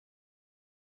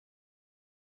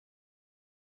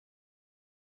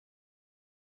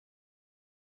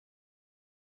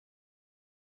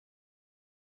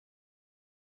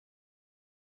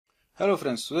Hello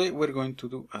friends, today we're going to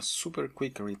do a super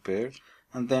quick repair,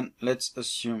 and then let's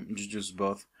assume you just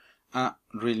bought a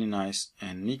really nice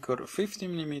Nikkor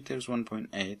 50mm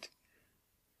 1.8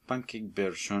 Pancake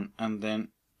version, and then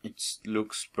it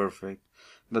looks perfect,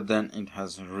 but then it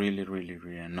has a really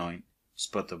annoying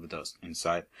spot of dust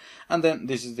inside. And then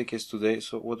this is the case today.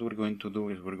 So what we're going to do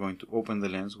is we're going to open the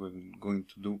lens, we're going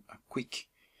to do a quick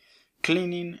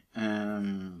cleaning,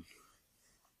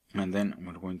 and then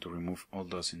we're going to remove all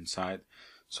those inside,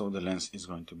 so the lens is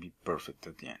going to be perfect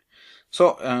at the end.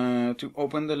 So to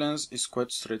open the lens is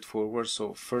quite straightforward.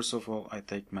 So first of all, I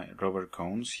take my rubber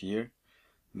cones here,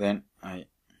 then I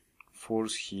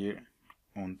force here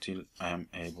until I am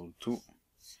able to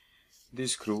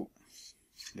unscrew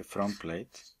the front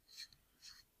plate,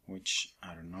 which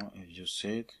I don't know if you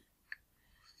see it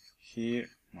here.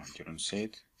 No, you don't see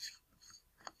it.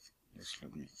 Just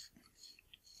let me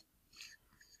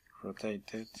rotate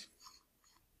it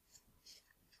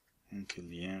until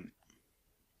the end,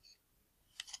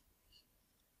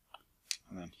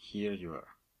 and then here you are.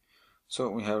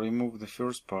 So we have removed the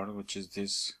first part, which is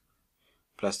this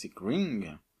plastic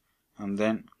ring, and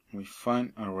then we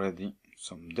find already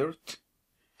some dirt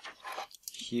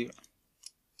here.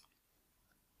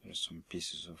 There's some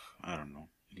pieces of, I don't know,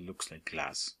 it looks like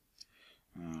glass,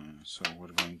 so we're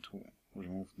going to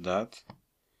remove that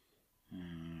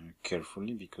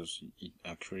carefully, because it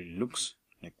actually looks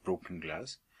like broken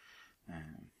glass.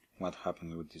 What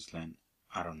happened with this lens,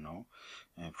 I don't know.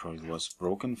 Probably it was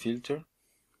broken filter.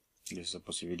 There's a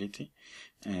possibility.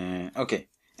 Okay,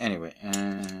 anyway,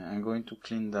 I'm going to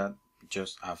clean that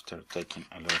just after taking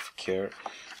a lot of care.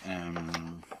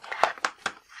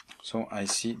 So I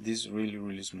see these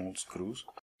really small screws.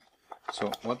 So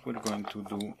what we're going to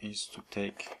do is to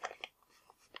take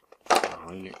a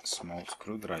really small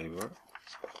screwdriver,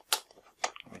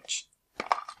 which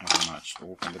I will match to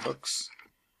open the box,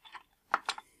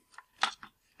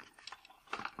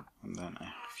 and then I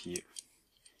have here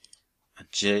a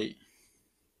J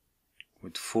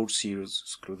with 4 zeros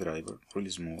screwdriver, really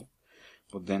small,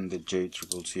 but then the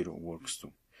J000 works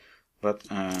too. But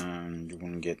you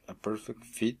won't get a perfect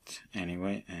fit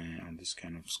anyway on this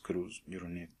kind of screws. You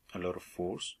don't need a lot of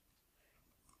force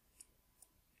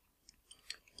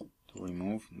to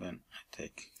remove. Then I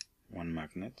take one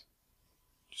magnet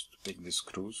just to take the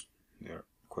screws. They are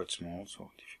quite small,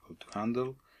 so difficult to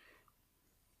handle.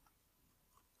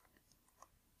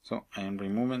 So I am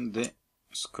removing the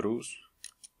screws,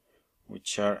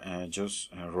 which are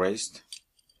just raised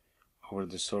over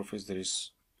the surface. There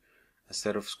is a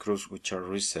set of screws which are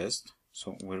recessed,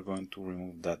 so we're going to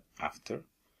remove that after.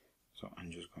 So I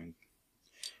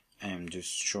am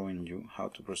just showing you how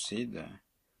to proceed.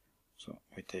 So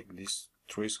we take these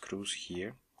 3 screws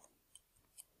here,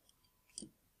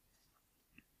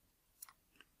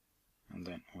 and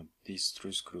then with these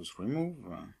 3 screws removed,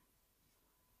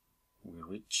 we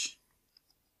reach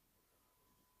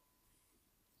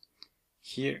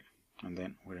here, and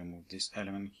then we remove this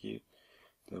element here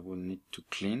that we'll need to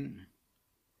clean.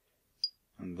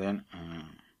 And then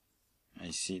I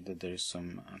see that there is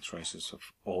some traces of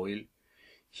oil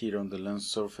here on the lens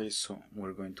surface, so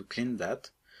we're going to clean that.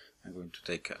 I'm going to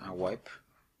take a wipe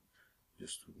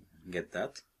just to get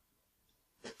that.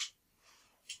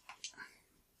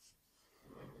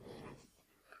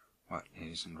 Well,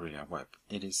 it isn't really a wipe,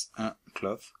 it is a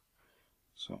cloth,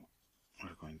 so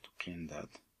we're going to clean that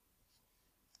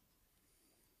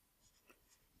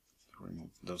to remove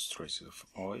those traces of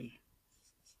oil.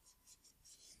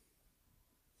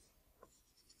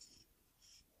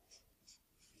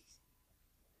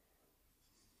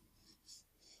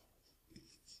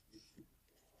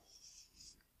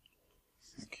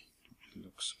 Okay, it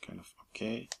looks kind of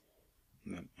okay.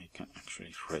 And then I can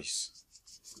actually erase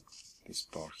this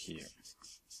part here,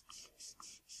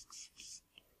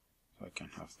 so I can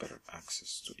have better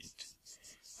access to it.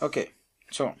 Okay,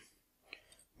 so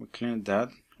we cleaned that.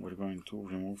 We're going to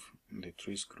remove the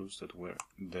 3 screws that were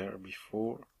there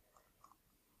before.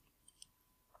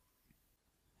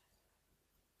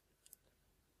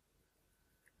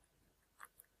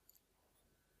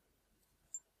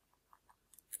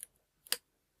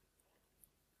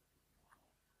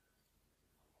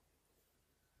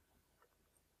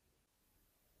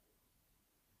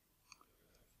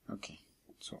 Okay,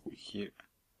 so here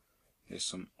there's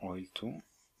some oil too,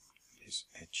 this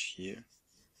edge here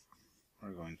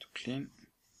we're going to clean.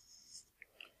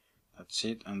 That's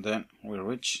it. And then we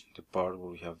reach the part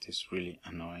where we have this really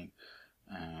annoying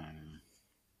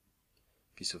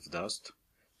piece of dust.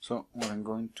 So what I'm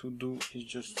going to do is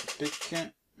just to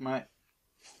pick my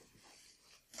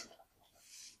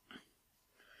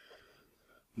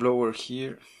blower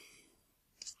here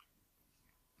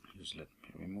Just let me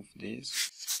remove this.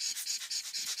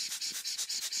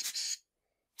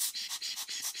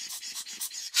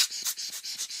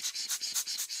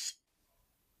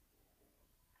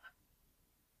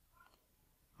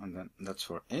 And then that's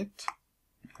for it.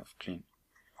 We have cleaned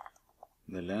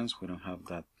the lens. We don't have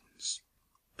that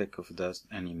speck of dust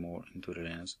anymore into the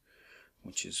lens,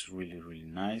 which is really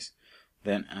nice.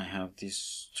 Then I have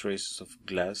these traces of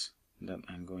glass that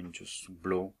I'm going just to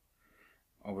blow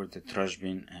over the trash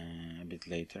bin a bit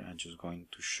later. I'm just going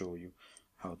to show you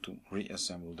how to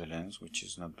reassemble the lens, which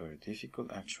is not very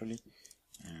difficult actually.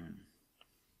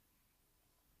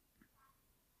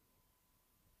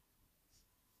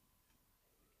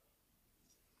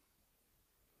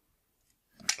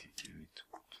 Okay, you need to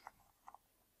put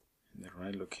in the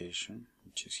right location,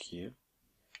 which is here.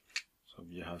 So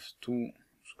you have two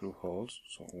screw holes,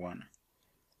 so one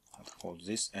that holds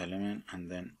this element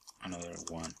and then another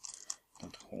one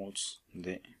that holds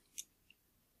the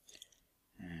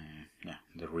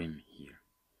rim here.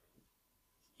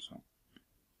 So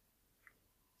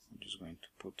I'm just going to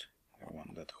put the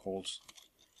one that holds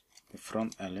the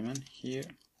front element here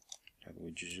that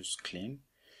we just cleaned.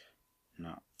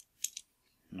 Now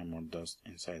no more dust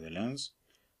inside the lens,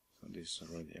 so this is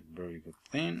already a very good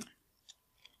thing.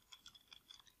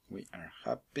 We are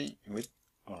happy with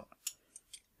our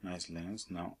nice lens.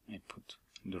 Now I put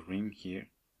the rim here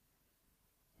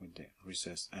with the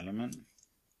recessed element.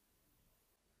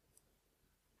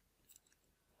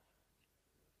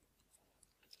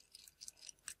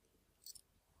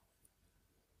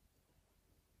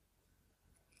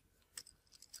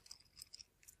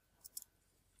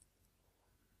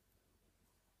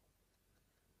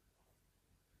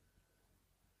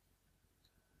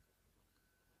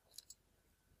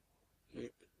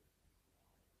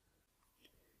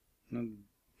 Not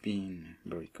being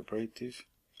very cooperative.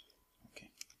 Okay,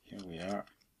 here we are.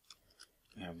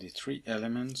 We have the three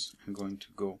elements. I'm going to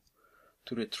go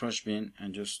to the trash bin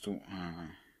and just to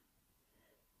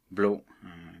blow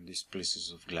these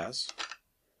pieces of glass.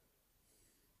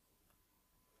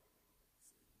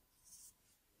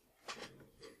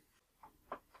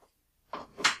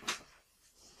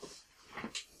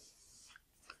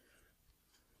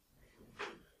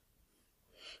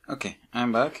 Okay,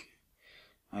 I'm back.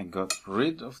 I got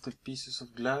rid of the pieces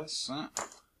of glass.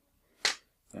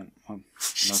 Then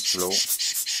let's blow.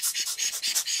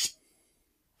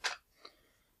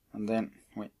 And then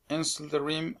we install the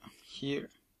rim here.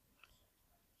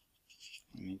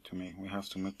 We have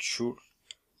to make sure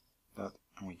that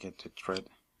we get the thread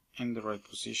in the right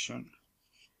position.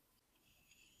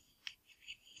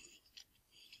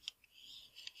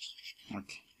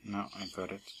 Okay, now I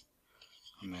got it.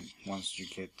 And then once you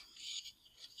get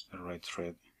the right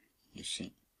thread, you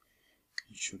see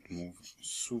it should move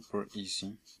super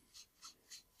easy.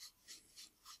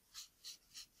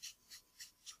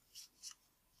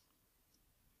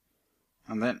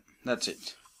 And then that's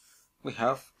it. We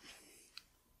have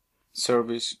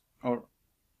service or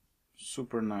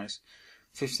super nice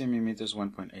 15mm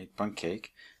 1.8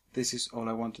 pancake. This is all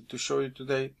I wanted to show you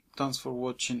today. Thanks for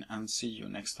watching and see you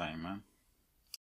next time.